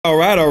All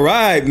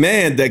right,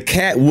 man. The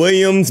Katt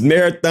Williams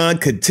marathon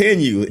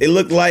continue. It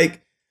looked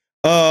like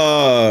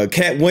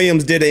Katt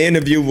Williams did an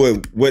interview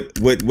with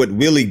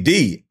Willie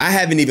D. I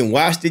haven't even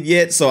watched it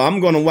yet, so I'm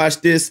gonna watch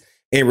this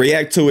and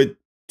react to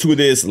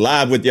this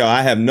live with y'all.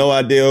 I have no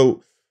idea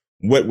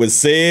what was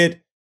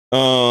said.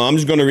 I'm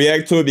just gonna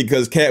react to it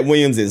because Katt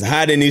Williams is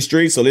hot in these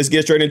streets. So let's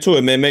get straight into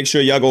it, man. Make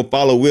sure y'all go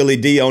follow Willie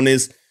D on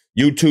his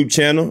YouTube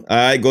channel. All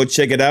right, go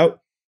check it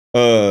out.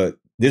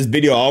 This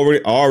video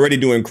already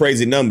doing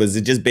crazy numbers.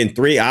 It's just been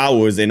 3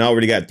 hours and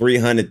already got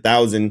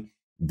 300,000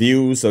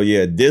 views. So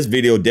yeah, this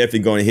video definitely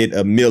going to hit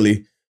a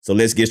milli. So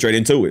let's get straight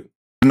into it.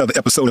 Another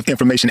episode of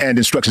information and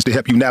instructions to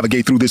help you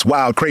navigate through this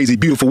wild, crazy,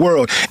 beautiful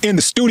world. In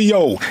the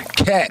studio,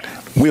 Katt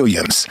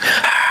Williams.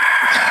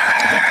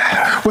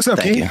 What's up,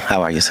 Thank King? you.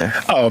 How are you, sir?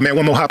 Oh, man,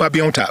 one more hop, I'll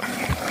be on top.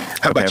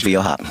 How about Prepare for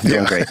your hop.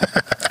 Doing great.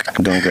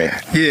 I'm doing great.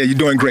 Yeah, you're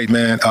doing great,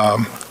 man.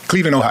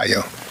 Cleveland,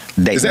 Ohio.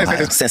 Dayton,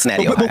 Ohio.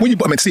 Cincinnati, Ohio. When you,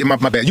 I mean, see, my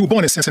bad. You were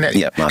born in Cincinnati.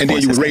 Yep. And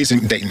then you were raised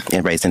in Dayton.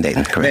 And raised in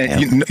Dayton, correct. Man,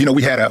 yeah. you know,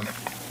 we had a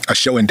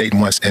show in Dayton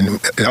once, and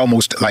it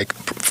almost like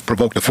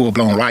provoked a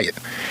full-blown riot.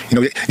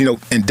 You know,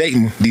 in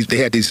Dayton, they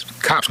had these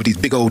cops with these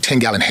big old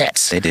 10-gallon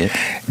hats. They did.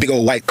 Big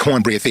old white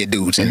cornbread-fed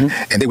dudes, and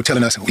they were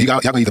telling us,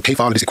 y'all gonna either pay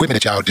for all of this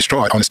equipment that y'all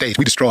destroyed on the stage.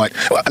 We destroyed,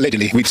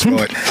 allegedly,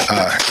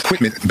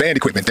 band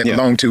equipment that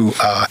belonged to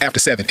After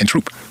 7 and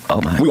Troop. Oh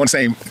my. We were on the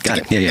same Got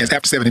it. Yeah. as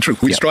After 7 and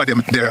Troop. We destroyed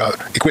their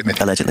equiment.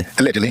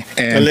 Allegedly.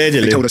 And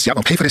they told us, y'all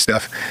gonna pay for this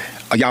stuff,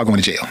 or y'all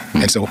going to jail.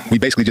 And so we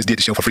basically just did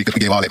the show for free because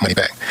we gave all that money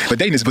back. But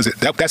Dayton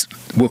that's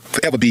will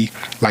forever be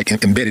like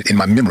embedded in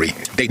my memory,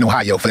 Dayton,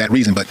 Ohio, for that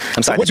reason. But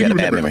I'm sorry, what do you had a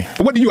remember? bad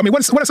memory.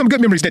 What are some good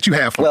memories that you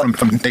have from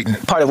Dayton?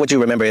 Part of what you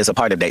remember is a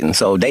part of Dayton.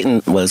 So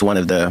Dayton was one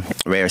of the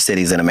rare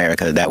cities in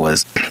America that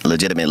was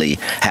legitimately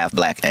half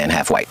black and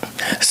half white.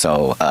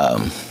 So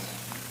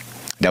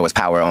there was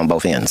power on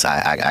both ends.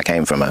 I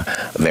came from a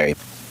very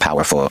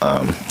powerful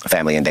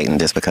family in Dayton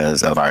just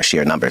because of our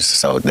sheer numbers.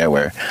 So there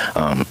were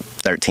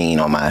 13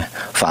 on my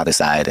father's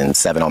side and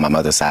 7 on my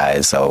mother's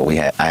side. So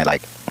I had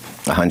like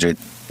 100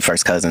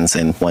 first cousins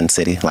in one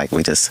city. Like,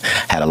 we just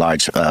had a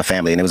large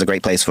family, and it was a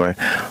great place for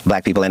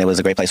black people, and it was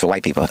a great place for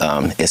white people.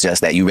 It's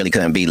just that you really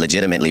couldn't be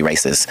legitimately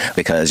racist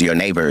because your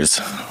neighbors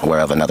were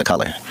of another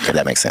color, if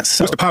that makes sense.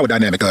 So, what's the power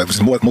dynamic?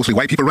 Was it mostly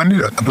white people running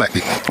it or black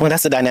people? Well,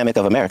 that's the dynamic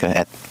of America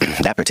at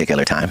that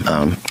particular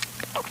time.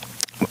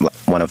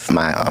 One of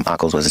my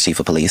uncles was the chief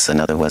of police.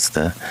 Another was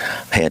the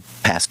head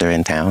pastor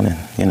in town,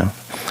 and,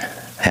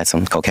 had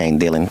some cocaine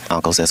dealing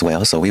uncles as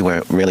well. So we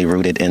were really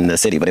rooted in the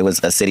city, but it was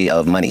a city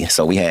of money.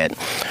 So we had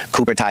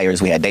Cooper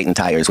Tires, we had Dayton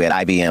Tires, we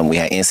had IBM, we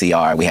had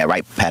NCR, we had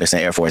Wright-Patterson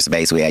Air Force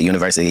Base, we had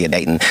University of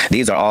Dayton.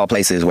 These are all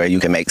places where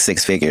you can make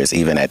 6 figures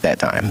even at that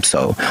time.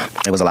 So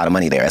it was a lot of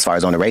money there. As far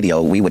as on the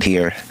radio, we would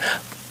hear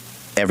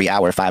every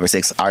hour 5 or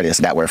 6 artists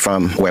that were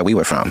from where we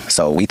were from.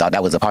 So we thought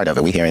that was a part of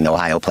it. We hearing the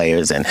Ohio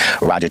players, and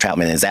Roger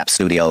Troutman and Zap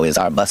Studio is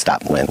our bus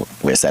stop when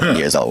we're 7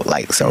 years old.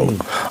 Like, so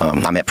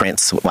I met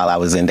Prince while I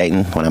was in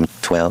Dayton when I'm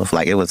 12.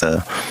 Like, it was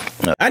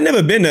I've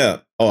never been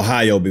to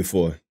Ohio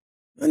before.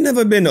 I've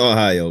never been to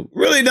Ohio.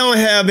 Really don't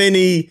have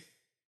any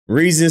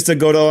reasons to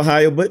go to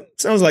Ohio, but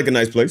sounds like a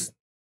nice place.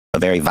 a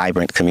very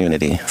vibrant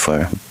community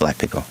for black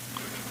people.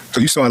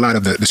 So you saw a lot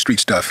of the street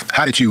stuff.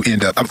 How did you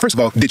end up? First of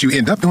all, did you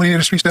end up doing any of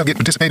the street stuff,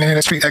 participating in any of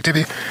that street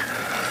activity?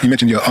 You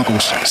mentioned your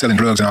uncles selling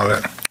drugs and all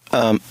that.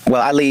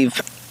 Well, I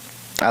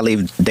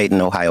leave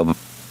Dayton, Ohio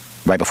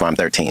right before I'm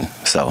 13.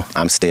 So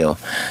I'm still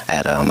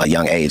at a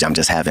young age. I'm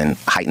just having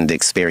heightened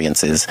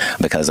experiences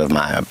because of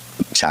my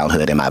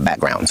childhood and my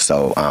background.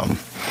 So I've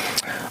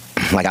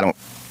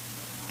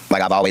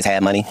always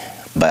had money,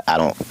 but I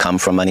don't come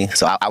from money.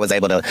 So I was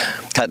able to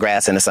cut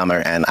grass in the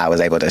summer, and I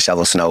was able to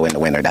shovel snow in the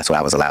winter. That's what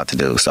I was allowed to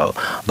do. So,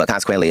 but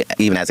consequently,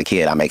 even as a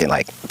kid, I'm making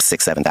like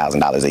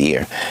 $6,000-7,000 a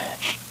year.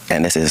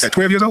 And this is at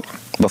 12 years old?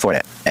 Before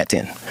that, at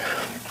 10.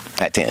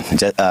 At 10.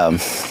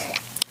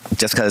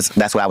 Just because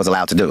that's what I was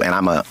allowed to do. And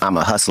I'm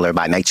a hustler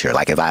by nature.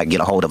 Like, if I get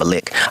a hold of a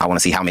lick, I want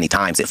to see how many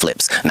times it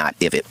flips, not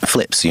if it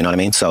flips. You know what I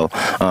mean? So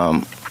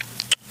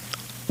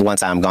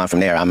once I'm gone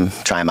from there, I'm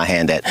trying my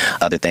hand at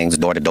other things,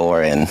 door to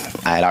door. And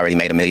I had already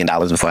made $1 million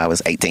before I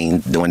was 18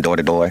 doing door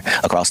to door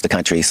across the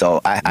country. So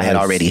I had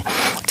already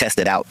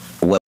tested out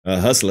what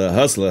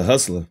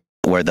hustler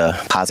were the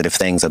positive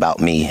things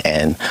about me,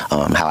 and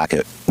how I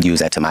could use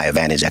that to my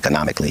advantage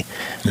economically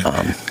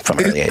from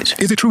an early age.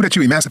 Is it true that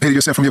you emancipated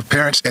yourself from your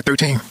parents at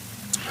 13?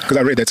 Because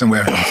I read that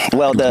somewhere.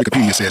 Well,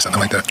 Wikipedia says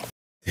something like that.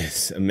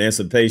 Yes,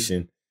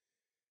 emancipation.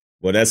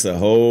 Well, that's a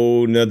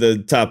whole nother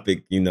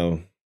topic, you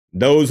know.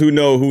 Those who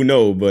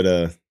know,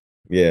 but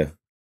yeah.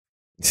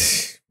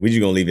 We just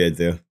gonna leave it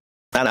there.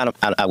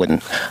 I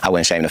wouldn't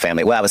shame the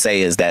family. What I would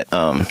say is that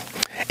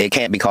it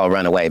can't be called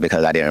run away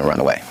because I didn't run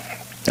away.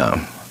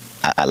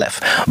 I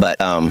left, but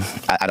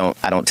I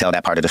don't tell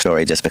that part of the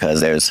story just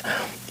because there's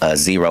a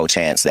 0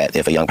 chance that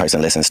if a young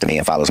person listens to me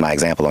and follows my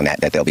example on that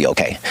they'll be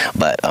okay.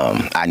 But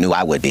I knew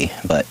I would be,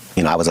 but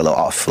I was a little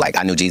off. Like,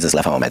 I knew Jesus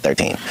left home at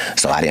 13,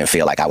 so I didn't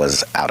feel like I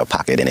was out of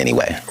pocket in any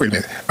way. Wait a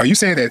minute, are you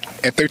saying that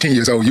at 13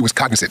 years old you was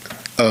cognizant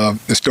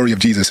of the story of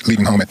Jesus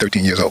leaving home at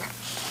 13 years old?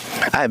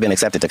 I had been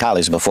accepted to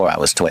college before I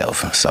was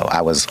 12, so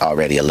I was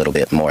already a little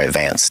bit more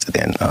advanced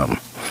than.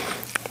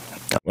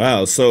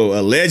 Wow. So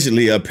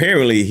allegedly,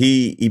 apparently,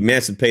 he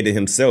emancipated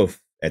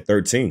himself at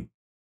 13.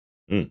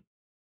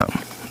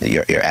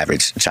 Your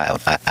average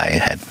child. I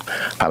had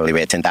probably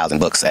read 10,000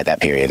 books at that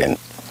period in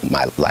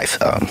my life.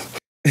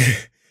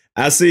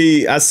 I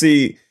see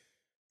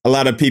a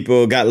lot of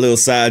people got little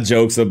side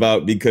jokes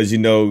about, because, you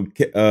know,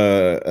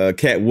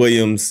 Katt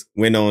Williams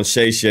went on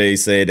Shay Shay,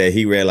 said that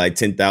he read like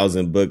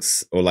 10,000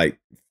 books or like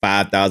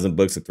 5,000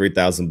 books or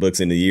 3,000 books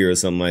in a year or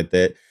something like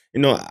that.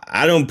 You know,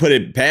 I don't put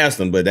it past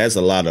him, but that's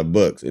a lot of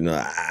books. You know,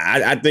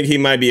 I think he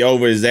might be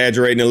over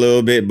exaggerating a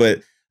little bit,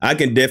 but I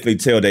can definitely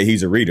tell that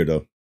he's a reader,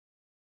 though.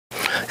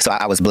 So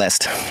I was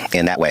blessed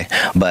in that way.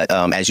 But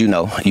as you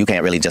know, you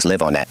can't really just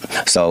live on that.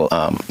 So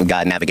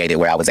God navigated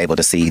where I was able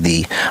to see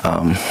the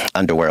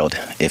underworld,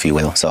 if you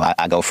will. So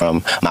I go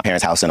from my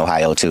parents' house in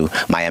Ohio to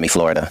Miami,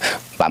 Florida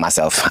by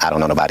myself. I don't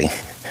know nobody.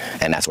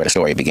 And that's where the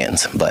story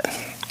begins. But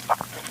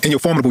in your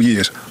formidable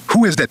years,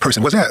 who is that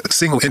person? Was there a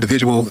single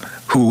individual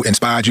who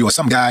inspired you, or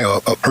some guy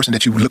or a person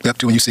that you looked up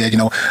to and you said, you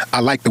know, I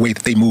like the way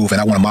that they move and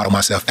I want to model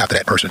myself after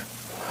that person?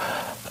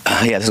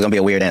 Yeah, this is going to be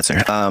a weird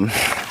answer.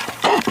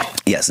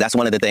 Yes, that's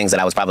one of the things that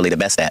I was probably the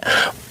best at.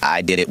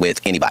 I did it with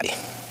anybody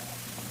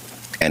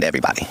and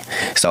everybody.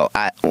 So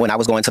when I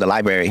was going to the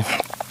library,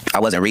 I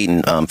wasn't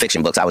reading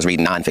fiction books. I was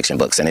reading nonfiction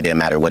books, and it didn't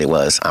matter what it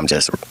was.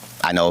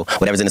 I know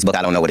whatever's in this book,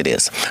 I don't know what it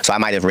is. So I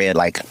might have read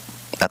like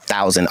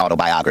 1,000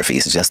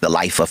 autobiographies, just the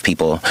life of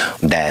people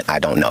that I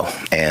don't know.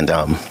 And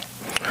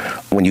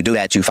when you do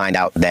that, you find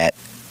out that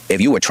if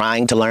you were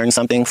trying to learn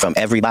something from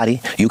everybody,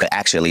 you could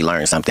actually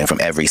learn something from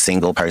every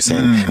single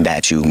person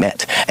that you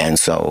met. And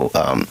so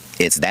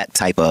it's that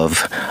type of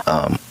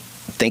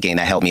thinking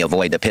that helped me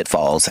avoid the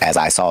pitfalls as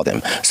I saw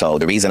them. So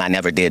the reason I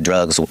never did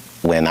drugs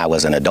when I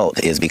was an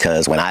adult is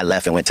because when I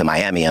left and went to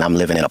Miami and I'm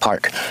living in a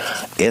park,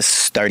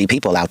 it's 30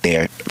 people out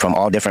there from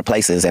all different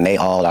places, and they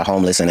all are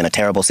homeless and in a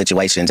terrible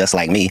situation just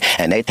like me.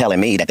 And they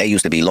telling me that they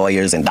used to be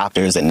lawyers and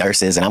doctors and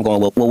nurses, and I'm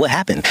going, well, what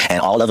happened? And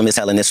all of them is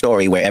telling this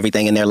story where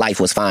everything in their life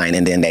was fine,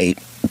 and then they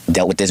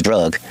dealt with this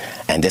drug,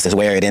 and this is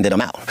where it ended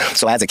them out.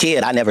 So as a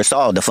kid, I never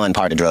saw the fun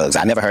part of drugs.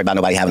 I never heard about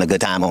nobody having a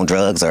good time on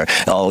drugs, or,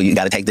 oh, you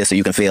got to take this so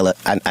you can feel it.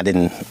 I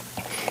didn't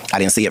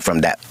see it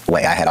from that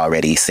way. I had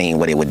already seen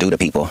what it would do to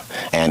people,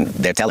 and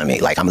they're telling me,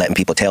 like, I'm letting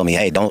people tell me,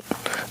 hey, don't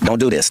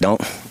do this. Don't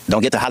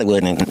get to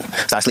Hollywood and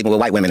start sleeping with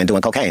white women and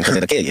doing cocaine because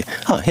it'll kill you.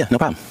 Oh, yeah, no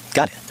problem.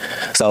 Got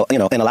it. So, you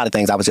know, in a lot of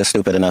things, I was just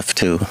stupid enough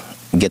to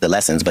get the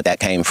lessons, but that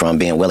came from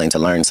being willing to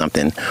learn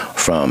something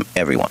from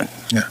everyone.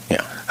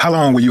 Yeah. How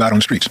long were you out on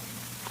the streets?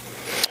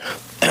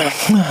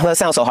 Well, it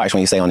sounds so harsh when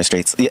you say on the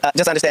streets.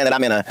 Just understand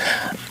that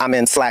I'm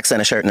in slacks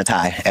and a shirt and a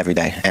tie every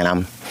day, and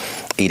I'm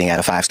eating at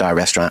a 5-star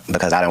restaurant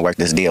because I don't work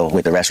this deal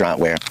with the restaurant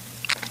where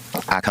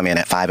I come in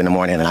at 5 in the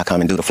morning and I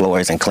come and do the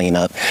floors and clean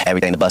up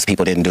everything the bus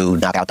people didn't do,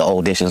 knock out the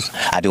old dishes.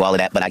 I do all of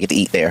that, but I get to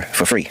eat there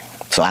for free.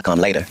 So I come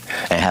later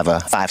and have a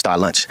 5-star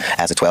lunch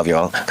as a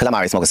 12-year-old because I'm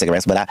already smoking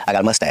cigarettes, but I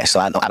got a mustache,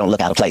 so I don't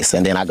look out of place.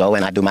 And then I go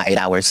and I do my 8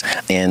 hours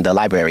in the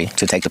library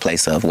to take the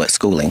place of what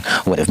schooling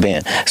would have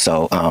been.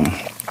 So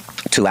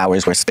 2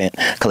 hours were spent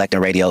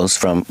collecting radios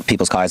from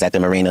people's cars at the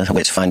marina,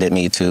 which funded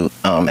me to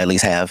at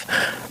least have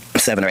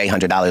 $700 or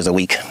 $800 a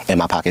week in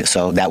my pocket.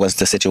 So that was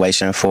the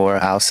situation for,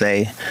 I'll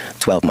say,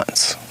 12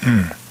 months.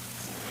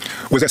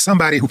 Was there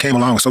somebody who came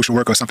along, a social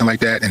worker or something like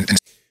that? And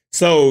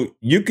so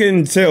you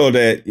can tell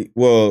that,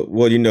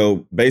 well, you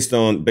know, based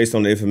on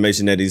the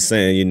information that he's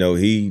saying, you know,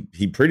 he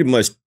pretty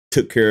much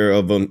took care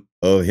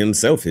of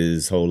himself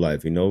his whole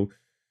life, you know.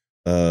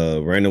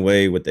 Ran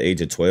away with the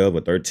age of 12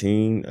 or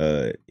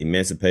 13,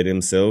 emancipated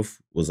himself,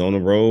 was on the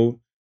road,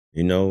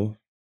 you know.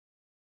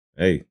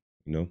 Hey,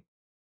 you know,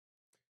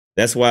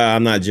 that's why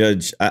I'm not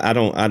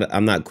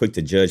I'm not quick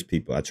to judge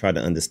people. I try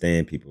to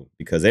understand people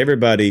because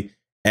everybody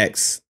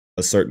acts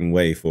a certain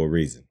way for a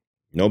reason.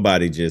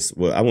 Nobody just,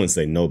 well, I wouldn't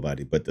say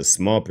nobody, but the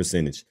small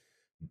percentage,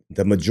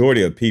 the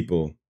majority of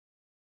people,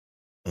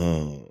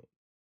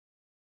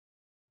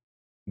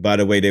 by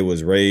the way they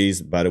was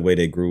raised, by the way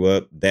they grew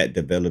up, that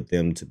developed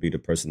them to be the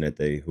person that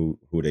who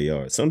they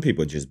are. Some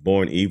people are just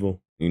born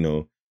evil, you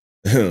know,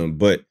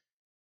 but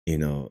you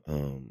know,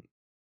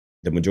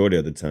 the majority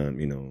of the time,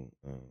 you know,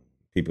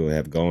 people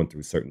have gone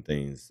through certain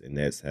things, and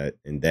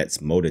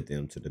that's molded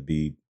them to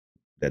be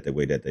the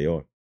way that they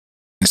are.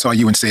 I saw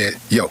you and said,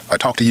 "Yo," I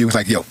talked to you. It's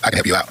like, "Yo, I can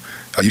help you out.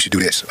 You should do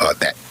this or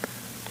that."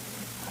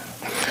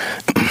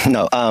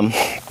 No,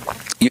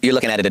 you're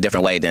looking at it a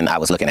different way than I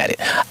was looking at it.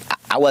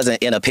 I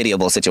wasn't in a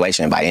pitiable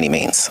situation by any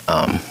means.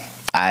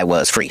 I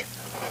was free,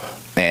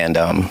 and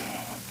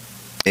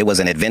it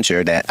was an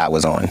adventure that I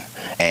was on.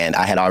 And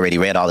I had already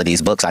read all of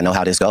these books. I know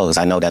how this goes.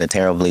 I know that a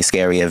terribly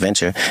scary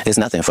adventure is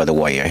nothing for the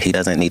warrior. He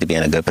doesn't need to be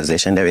in a good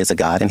position. There is a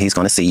God, and he's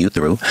going to see you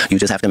through. You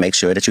just have to make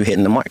sure that you're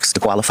hitting the marks to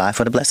qualify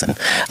for the blessing.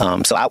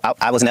 So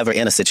I was never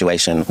in a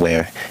situation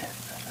where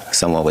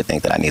someone would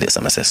think that I needed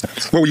some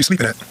assistance. Where were you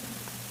sleeping at?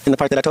 In the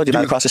park that I told you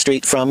about, across the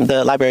street from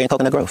the library in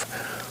Coconut Grove.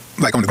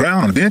 Like on the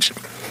ground, on the bench?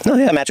 No,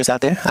 yeah, a mattress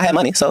out there. I had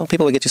money, so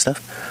people would get you stuff.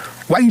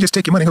 Why didn't you just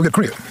take your money and go get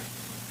a crib?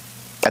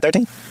 At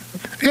 13?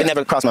 Yeah. It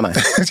never crossed my mind.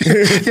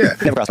 Yeah.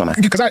 Never crossed my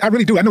mind. Because I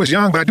really do. I know it's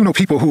young, but I do know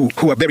people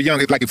who are very young.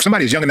 Like if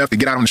somebody is young enough to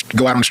go out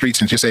on the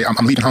streets and just say,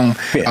 I'm leaving home,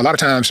 a lot of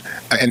times,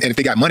 and if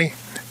they got money,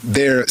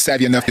 they're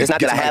savvy enough to It's not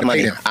that I have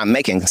money. I'm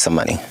making some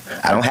money.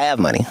 I don't have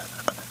money.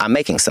 I'm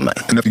making some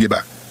money. Enough to get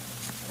by.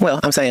 Well,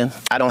 I'm saying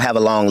I don't have a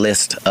long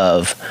list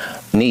of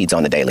needs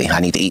on the daily. I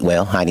need to eat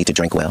well. I need to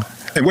drink well.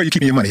 And where are you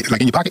keeping your money?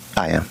 Like in your pocket?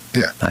 I am.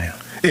 Yeah. I am.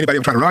 Anybody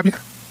ever trying to rob you?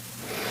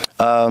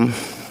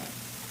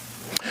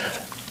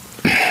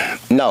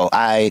 No,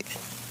 I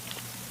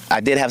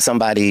did have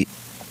somebody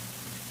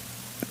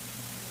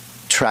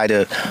try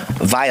to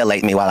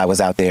violate me while I was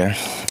out there.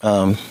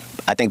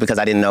 I think because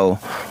I didn't know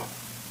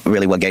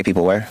really what gay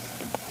people were.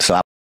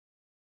 So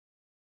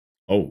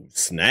Oh,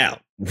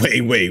 snap.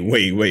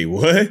 Wait,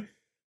 what?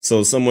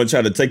 So someone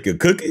tried to take your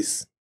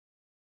cookies?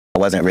 I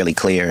wasn't really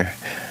clear.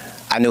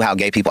 I knew how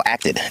gay people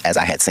acted, as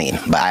I had seen,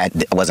 but I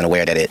wasn't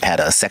aware that it had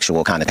a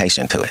sexual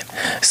connotation to it.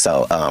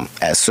 So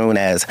as soon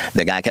as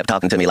the guy kept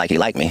talking to me like he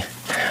liked me,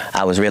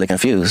 I was really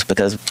confused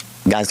because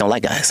guys don't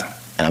like guys.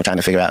 And I'm trying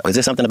to figure out, is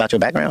there something about your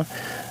background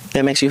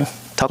that makes you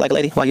talk like a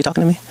lady while you're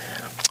talking to me?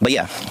 But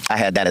yeah, I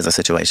had that as a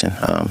situation.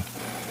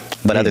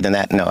 But other than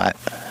that, no,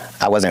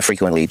 I wasn't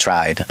frequently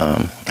tried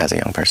as a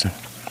young person.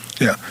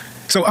 Yeah.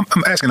 So I'm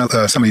asking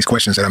some of these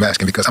questions that I'm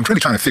asking because I'm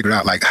really trying to figure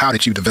out, like, how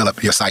did you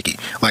develop your psyche?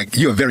 Like,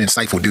 you're a very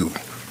insightful dude.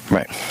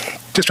 Right.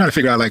 Just trying to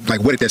figure out, like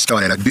where did that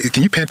start at?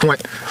 Can you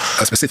pinpoint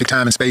a specific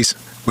time and space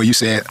where you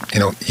said,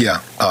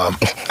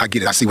 I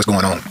get it, I see what's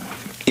going on?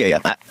 Yeah.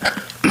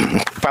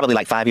 Probably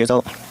like 5 years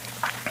old.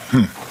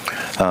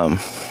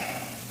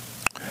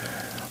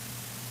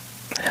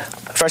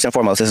 First and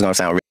foremost, this is going to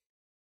sound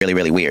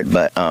really weird,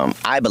 but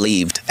I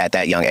believed at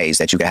that young age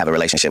that you could have a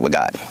relationship with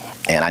God.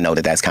 And I know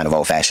that that's kind of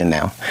old-fashioned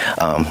now.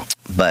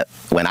 But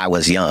when I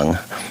was young,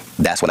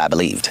 that's what I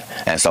believed.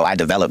 And so I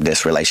developed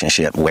this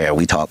relationship where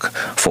we talk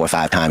 4 or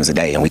 5 times a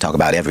day and we talk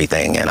about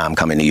everything, and I'm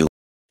coming to you.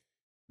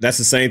 That's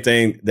the same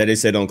thing that they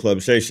said on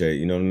Club Shay Shay,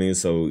 you know what I mean?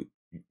 So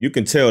you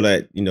can tell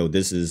that,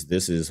 this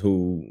is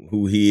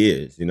who he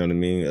is, you know what I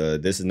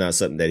mean? This is not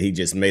something that he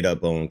just made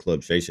up on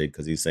Club Shay Shay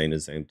because he's saying the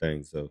same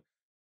thing, so.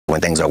 When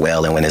things are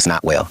well and when it's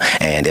not well.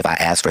 And if I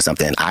ask for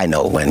something, I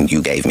know when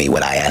you gave me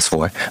what I asked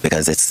for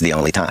because it's the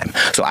only time.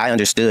 So I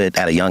understood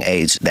at a young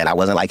age that I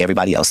wasn't like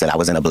everybody else, that I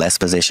was in a blessed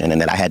position and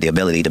that I had the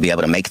ability to be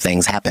able to make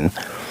things happen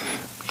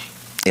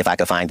if I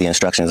could find the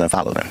instructions and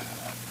follow them.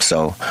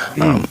 So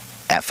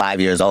at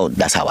 5 years old,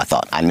 that's how I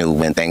thought. I knew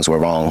when things were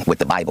wrong with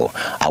the Bible.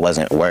 I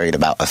wasn't worried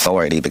about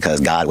authority because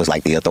God was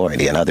like the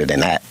authority. And other than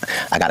that,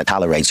 I got to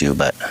tolerate you,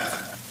 but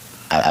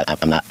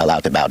I'm not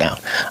allowed to bow down.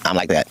 I'm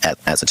like that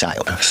as a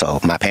child. So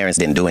my parents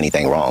didn't do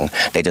anything wrong.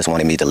 They just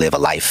wanted me to live a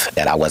life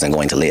that I wasn't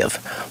going to live.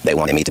 They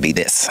wanted me to be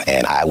this,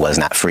 and I was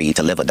not free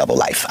to live a double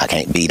life. I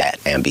can't be that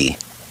and be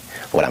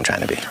what I'm trying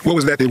to be. What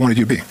was that they wanted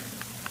you to be?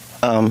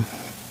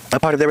 A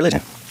part of their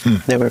religion.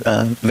 They were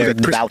very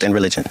devout in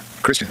religion.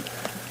 Christian?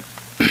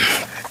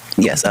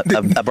 Yes,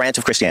 a branch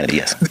of Christianity,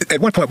 yes. At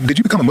one point, did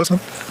you become a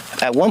Muslim?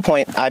 At one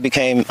point, I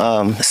became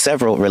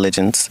several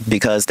religions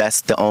because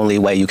that's the only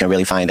way you can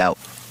really find out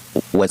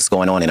what's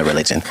going on in a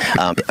religion.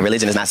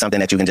 Religion is not something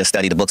that you can just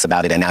study the books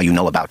about it and now you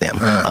know about them.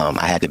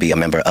 I had to be a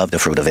member of the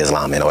Fruit of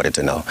Islam in order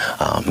to know.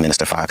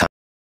 Minister Farrakhan.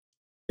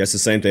 That's the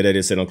same thing that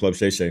they said on Club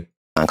Shay Shay.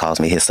 Calls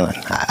me his son.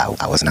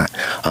 I was not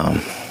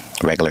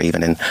regular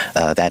even in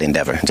that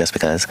endeavor, just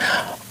because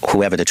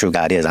whoever the true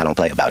God is, I don't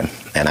play about him.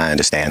 And I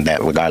understand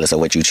that regardless of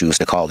what you choose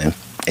to call him,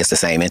 it's the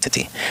same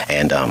entity.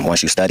 And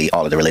once you study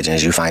all of the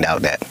religions, you find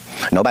out that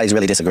nobody's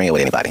really disagreeing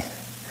with anybody.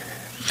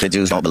 The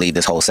Jews don't believe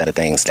this whole set of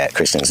things that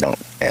Christians don't,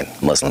 and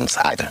Muslims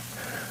either.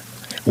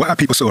 Why are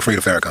people so afraid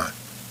of Farrakhan?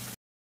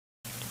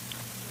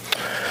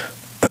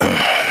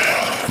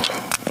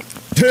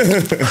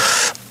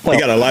 You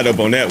got to light up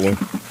on that one.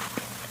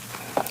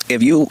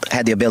 If you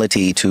had the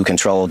ability to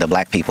control the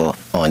black people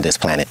on this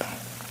planet,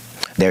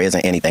 there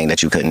isn't anything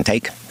that you couldn't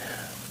take,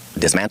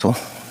 dismantle,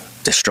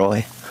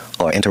 destroy,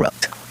 or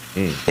interrupt.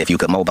 If you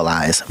could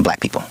mobilize black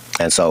people.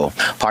 And so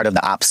part of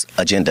the ops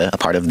agenda, a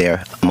part of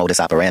their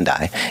modus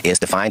operandi, is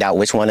to find out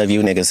which one of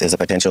you niggas is a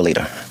potential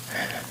leader.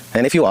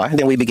 And if you are,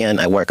 then we begin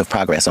a work of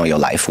progress on your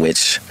life,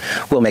 which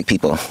will make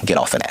people get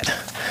off of that.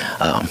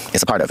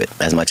 It's a part of it,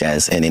 as much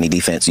as in any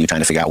defense, you're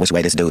trying to figure out which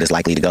way this dude is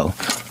likely to go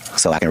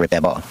so I can rip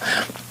that ball.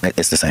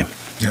 It's the same.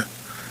 Yeah.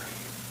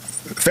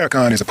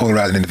 Farrakhan is a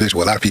polarizing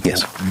individual. A lot of people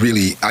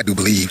really, I do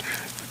believe,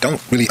 don't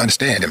really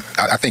understand him.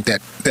 I think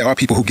that there are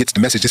people who gets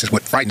the message. This is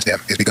what frightens them,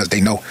 is because they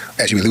know,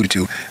 as you alluded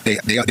to,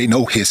 they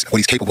know what he's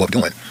capable of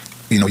doing.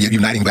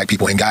 Uniting black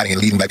people and guiding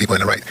and leading black people in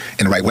the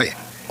right way.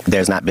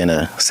 There's not been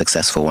a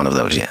successful one of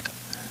those yet.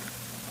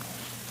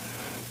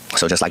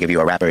 So just like if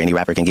you're a rapper, any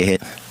rapper can get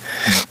hit.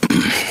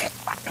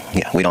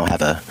 Yeah, we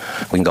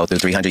can go through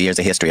 300 years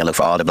of history and look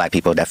for all the black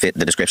people that fit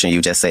the description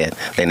you just said.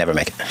 They never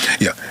make it.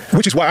 Yeah,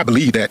 which is why I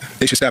believe that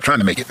they should stop trying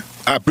to make it.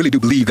 I really do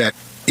believe that,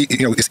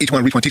 it's each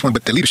one reach one, teach one,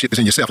 but the leadership is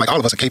in yourself. Like, all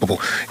of us are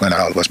capable, well, not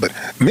all of us, but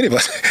many of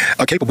us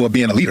are capable of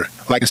being a leader.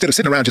 Like, instead of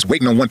sitting around just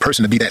waiting on one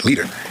person to be that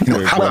leader.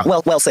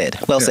 Well said.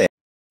 Well said.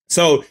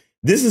 So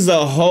this is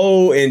a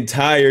whole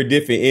entire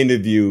different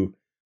interview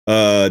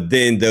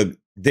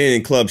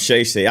than Club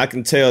Shay Shay. I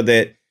can tell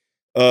that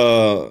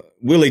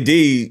Willie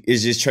D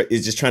is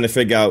just trying to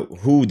figure out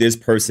who this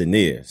person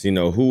is. You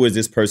know, who is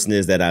this person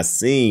is that I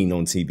seen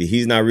on TV.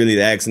 He's not really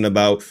asking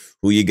about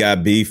who you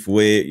got beef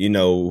with. You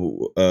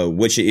know,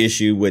 what's your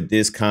issue with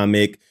this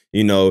comic?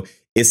 You know,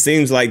 it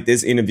seems like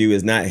this interview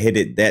is not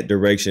headed that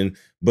direction,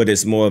 but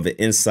it's more of an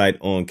insight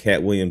on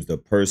Katt Williams, the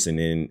person,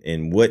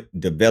 and what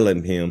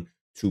developed him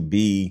to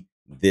be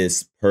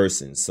this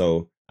person.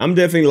 So I'm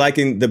definitely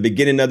liking the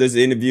beginning of this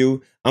interview.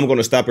 I'm going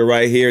to stop it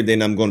right here.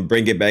 Then I'm going to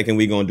bring it back and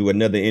we're going to do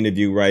another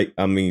interview,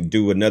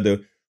 do another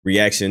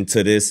reaction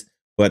to this.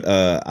 But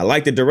I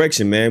like the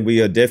direction, man.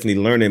 We are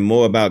definitely learning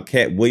more about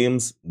Katt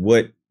Williams,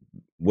 what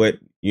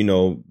you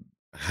know,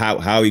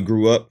 how he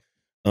grew up,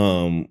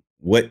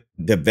 what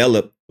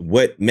developed,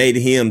 what made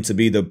him to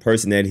be the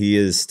person that he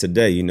is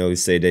today. You know, he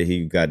said that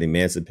he got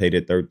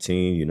emancipated at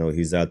 13. You know,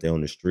 he's out there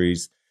on the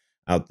streets,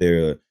 out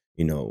there,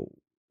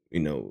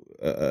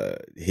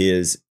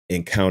 his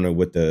encounter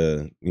with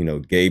the,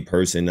 gay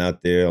person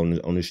out there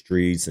on the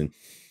streets, and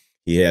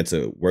he had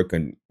to work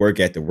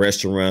at the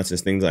restaurants and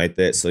things like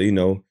that. So,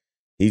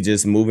 he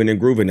just moving and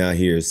grooving out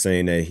here,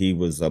 saying that he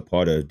was a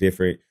part of a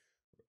different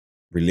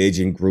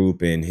religion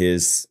group, and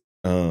his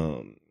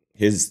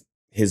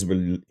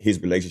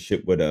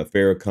relationship with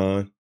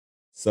Farrakhan.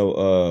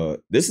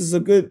 So this is a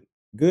good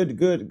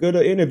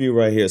interview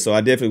right here. So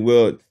I definitely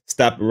will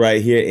stop it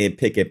right here and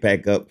pick it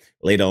back up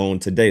later on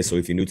today. So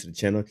if you're new to the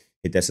channel,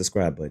 hit that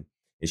subscribe button.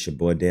 It's your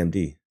boy Damn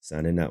D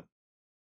signing out.